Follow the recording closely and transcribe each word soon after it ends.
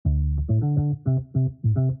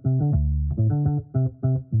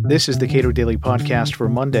This is the Cato Daily Podcast for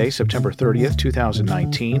Monday, September 30th,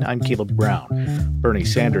 2019. I'm Caleb Brown. Bernie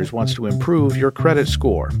Sanders wants to improve your credit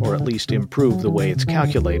score, or at least improve the way it's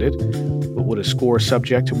calculated. But would a score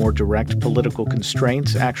subject to more direct political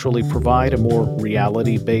constraints actually provide a more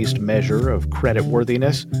reality-based measure of credit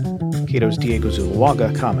worthiness? Cato's Diego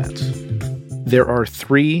Zuluaga comments. There are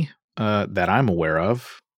three that I'm aware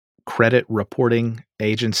of credit reporting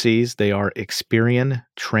agencies. They are Experian,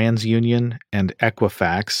 TransUnion, and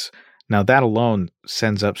Equifax. Now, that alone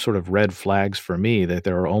sends up sort of red flags for me that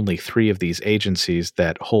there are only three of these agencies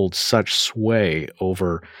that hold such sway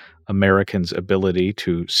over Americans' ability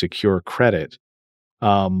to secure credit.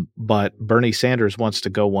 But Bernie Sanders wants to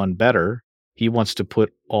go one better. He wants to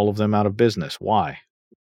put all of them out of business. Why?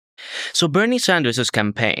 So Bernie Sanders'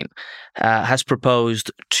 campaign has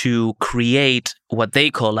proposed to create what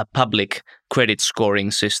they call a public credit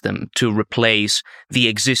scoring system to replace the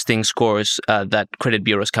existing scores that credit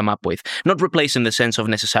bureaus come up with. Not replace in the sense of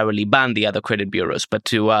necessarily ban the other credit bureaus, but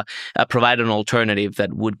to provide an alternative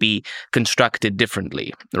that would be constructed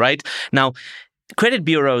differently, right? Now, credit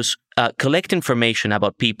bureaus collect information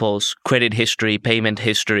about people's credit history, payment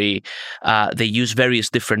history. They use various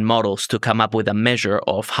different models to come up with a measure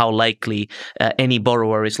of how likely any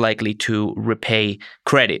borrower is likely to repay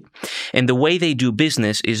credit. And the way they do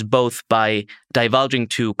business is both by divulging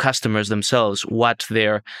to customers themselves what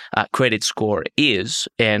their credit score is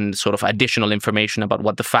and sort of additional information about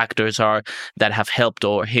what the factors are that have helped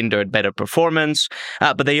or hindered better performance.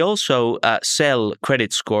 But they also sell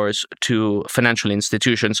credit scores to financial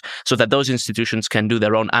institutions so that those institutions can do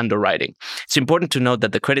their own underwriting. It's important to note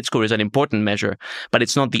that the credit score is an important measure, but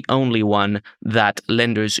it's not the only one that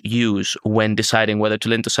lenders use when deciding whether to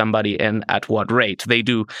lend to somebody and at what rate.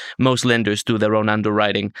 Most lenders do their own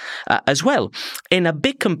underwriting as well. And a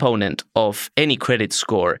big component of any credit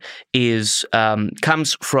score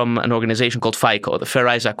comes from an organization called FICO, the Fair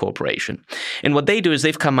Isaac Corporation. And what they do is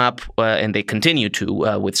they've come up, and they continue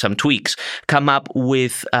to, with some tweaks, come up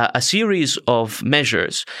with a series of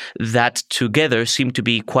measures that together seem to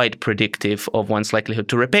be quite predictive of one's likelihood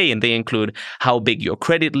to repay. And they include how big your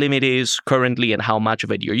credit limit is currently and how much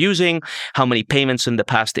of it you're using, how many payments in the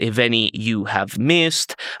past, if any, you have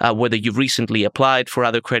missed, whether you've recently applied for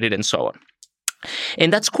other credit, and so on.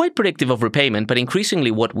 And that's quite predictive of repayment, but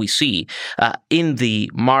increasingly what we see in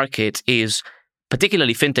the market is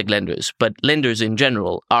particularly fintech lenders, but lenders in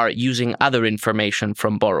general are using other information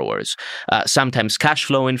from borrowers, sometimes cash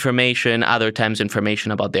flow information, other times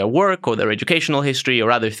information about their work or their educational history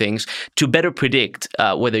or other things to better predict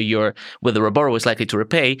whether a borrower is likely to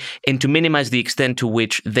repay and to minimize the extent to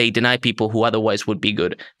which they deny people who otherwise would be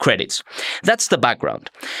good credits. That's the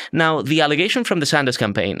background. Now, the allegation from the Sanders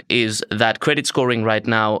campaign is that credit scoring right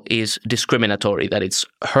now is discriminatory, that it's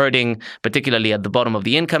hurting, particularly at the bottom of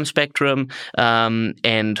the income spectrum,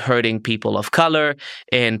 and hurting people of color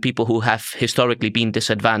and people who have historically been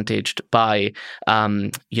disadvantaged by,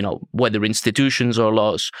 whether institutions or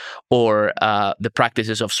laws or the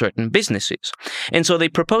practices of certain businesses. And so they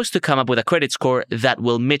propose to come up with a credit score that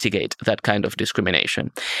will mitigate that kind of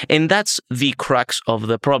discrimination. And that's the crux of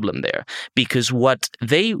the problem there, because what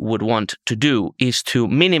they would want to do is to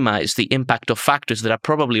minimize the impact of factors that are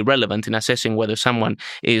probably relevant in assessing whether someone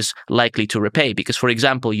is likely to repay. Because, for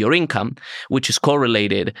example, your income, which is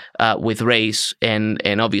correlated with race and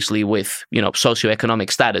obviously with socioeconomic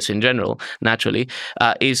status in general, naturally,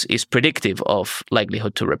 is predictive of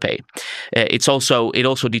likelihood to repay. It also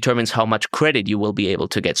determines how much credit you will be able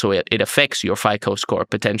to get, so it affects your FICO score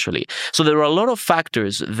potentially. So there are a lot of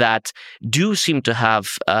factors that do seem to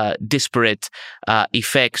have disparate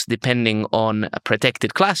effects depending on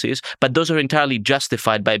protected classes, but those are entirely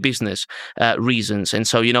justified by business reasons. And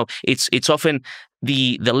so it's often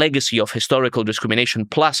the legacy of historical discrimination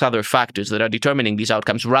plus other factors that are determining these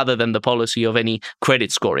outcomes rather than the policy of any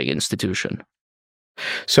credit scoring institution.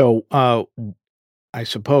 So I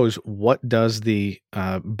suppose, what does the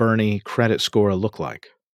Bernie credit score look like?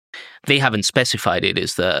 They haven't specified it,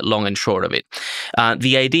 is the long and short of it.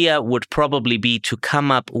 The idea would probably be to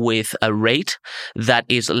come up with a rate that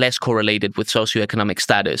is less correlated with socioeconomic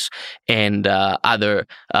status and other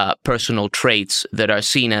personal traits that are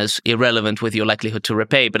seen as irrelevant with your likelihood to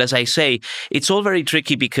repay. But as I say, it's all very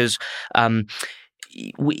tricky because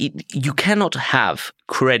you cannot have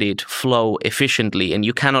credit flow efficiently, and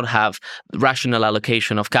you cannot have rational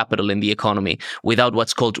allocation of capital in the economy without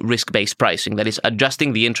what's called risk-based pricing, that is,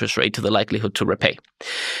 adjusting the interest rate to the likelihood to repay.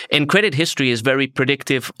 And credit history is very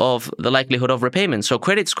predictive of the likelihood of repayment. So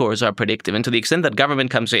credit scores are predictive, and to the extent that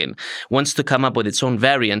government comes in, wants to come up with its own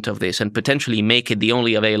variant of this and potentially make it the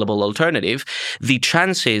only available alternative, the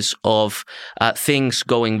chances of things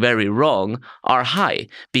going very wrong are high,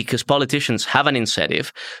 because politicians have an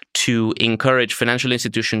incentive to encourage financial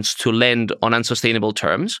institutions to lend on unsustainable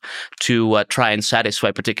terms, to try and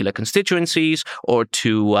satisfy particular constituencies, or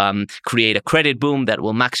to create a credit boom that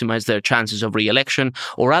will maximize their chances of re-election,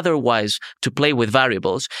 or otherwise to play with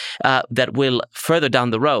variables that will further down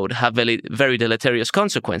the road have very, very deleterious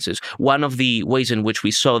consequences. One of the ways in which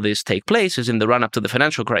we saw this take place is in the run-up to the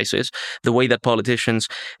financial crisis, the way that politicians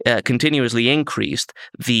continuously increased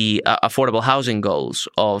the affordable housing goals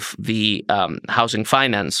of the housing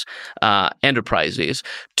finance enterprises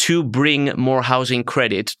to bring more housing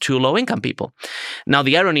credit to low-income people. Now,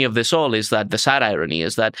 the irony of this all is that, the sad irony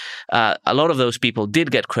is that a lot of those people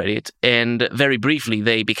did get credit, and very briefly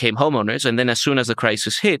they became homeowners, and then as soon as the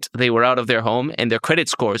crisis hit, they were out of their home, and their credit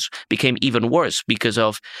scores became even worse because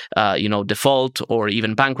of default or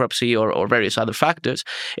even bankruptcy or various other factors.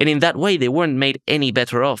 And in that way, they weren't made any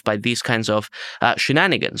better off by these kinds of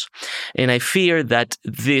shenanigans. And I fear that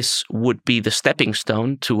this would be the stepping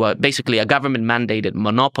stone to basically a government-mandated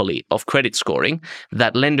monopoly of credit scoring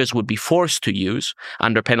that lenders would be forced to use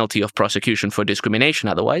under penalty of prosecution for discrimination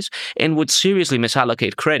otherwise, and would seriously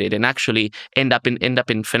misallocate credit and actually end up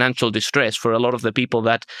in financial distress for a lot of the people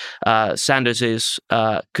that Sanders's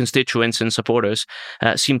constituents and supporters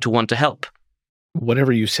seem to want to help.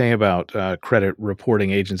 Whatever you say about credit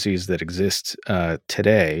reporting agencies that exist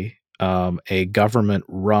today, a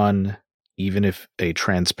government-run, even if a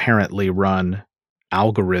transparently run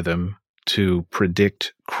algorithm to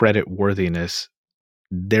predict credit worthiness,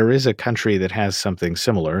 there is a country that has something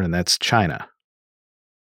similar, and that's China.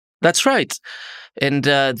 That's right. And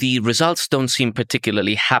the results don't seem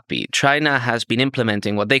particularly happy. China has been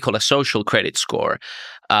implementing what they call a social credit score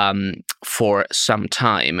for some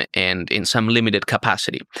time and in some limited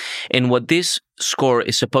capacity. And what this score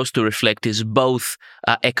is supposed to reflect is both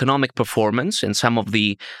economic performance and some of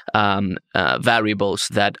the variables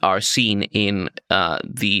that are seen in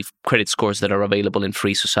the credit scores that are available in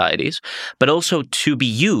free societies, but also to be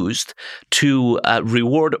used to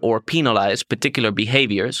reward or penalize particular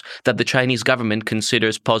behaviors that the Chinese government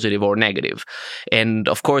considers positive or negative. And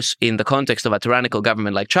of course, in the context of a tyrannical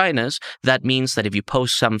government like China's, that means that if you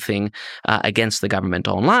post something against the government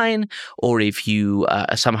online, or if you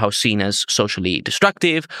are somehow seen as socially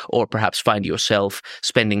destructive, or perhaps find yourself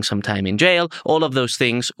spending some time in jail, all of those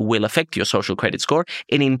things will affect your social credit score.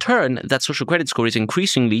 And in turn, that social credit score is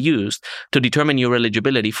increasingly used to determine your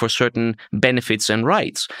eligibility for certain benefits and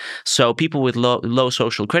rights. So people with low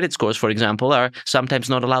social credit scores, for example, are sometimes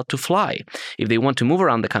not allowed to fly. If they want to move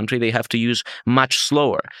around the country, they have to use much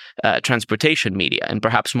slower transportation media and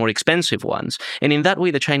perhaps more expensive ones. And in that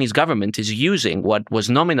way, the Chinese government is using what was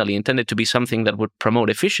nominally intended to be something that would promote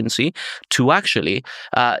efficiency to actually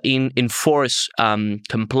enforce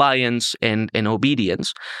compliance and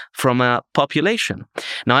obedience from a population.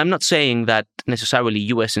 Now, I'm not saying that necessarily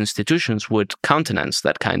U.S. institutions would countenance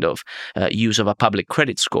that kind of use of a public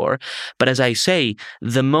credit score. But as I say,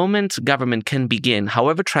 the moment government can begin,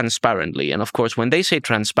 however transparently, and of course, when they say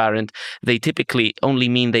transparent, they typically only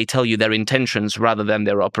mean they tell you their intentions rather than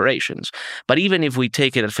their operations. But even if we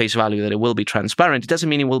take it at face value that it will be transparent, it doesn't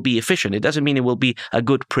mean it will be efficient. It doesn't mean it will be a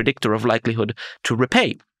good predictor of likelihood to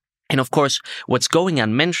repay. And of course, what's going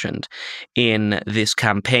unmentioned in this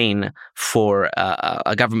campaign for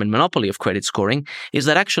a government monopoly of credit scoring is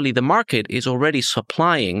that actually the market is already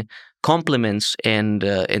supplying complements and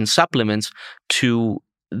supplements to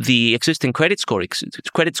the existing credit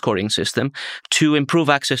scoring system to improve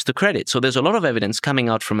access to credit. So there's a lot of evidence coming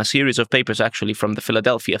out from a series of papers actually from the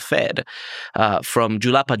Philadelphia Fed, from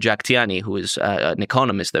Julapa Jagtiani, who is an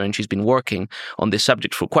economist there, and she's been working on this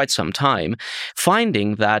subject for quite some time,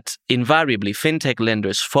 finding that invariably fintech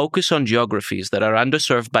lenders focus on geographies that are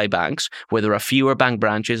underserved by banks, where there are fewer bank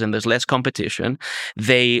branches and there's less competition.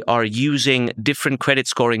 They are using different credit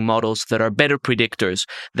scoring models that are better predictors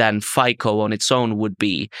than FICO on its own would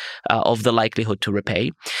be degree of the likelihood to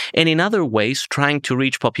repay. And in other ways, trying to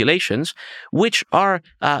reach populations which are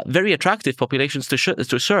very attractive populations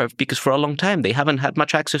to serve, because for a long time they haven't had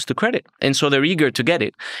much access to credit. And so they're eager to get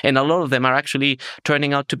it. And a lot of them are actually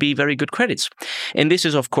turning out to be very good credits. And this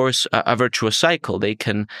is, of course, a virtuous cycle. They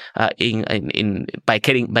can, by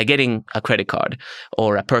getting a credit card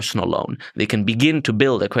or a personal loan, they can begin to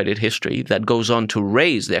build a credit history that goes on to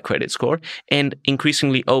raise their credit score and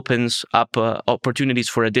increasingly opens up opportunities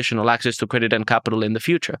for additional access to credit and capital in the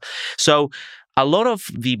future. So a lot of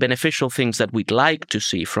the beneficial things that we'd like to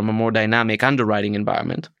see from a more dynamic underwriting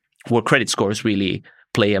environment, where credit scores really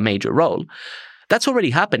play a major role, that's already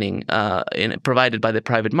happening, provided by the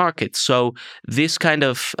private market. So this kind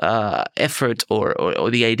of effort or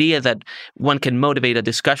the idea that one can motivate a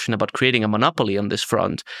discussion about creating a monopoly on this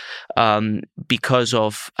front because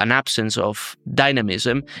of an absence of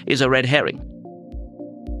dynamism is a red herring.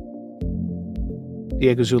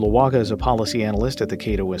 Diego Zuloaga is a policy analyst at the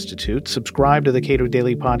Cato Institute. Subscribe to the Cato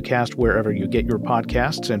Daily Podcast wherever you get your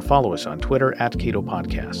podcasts and follow us on Twitter @Cato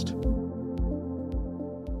Podcast.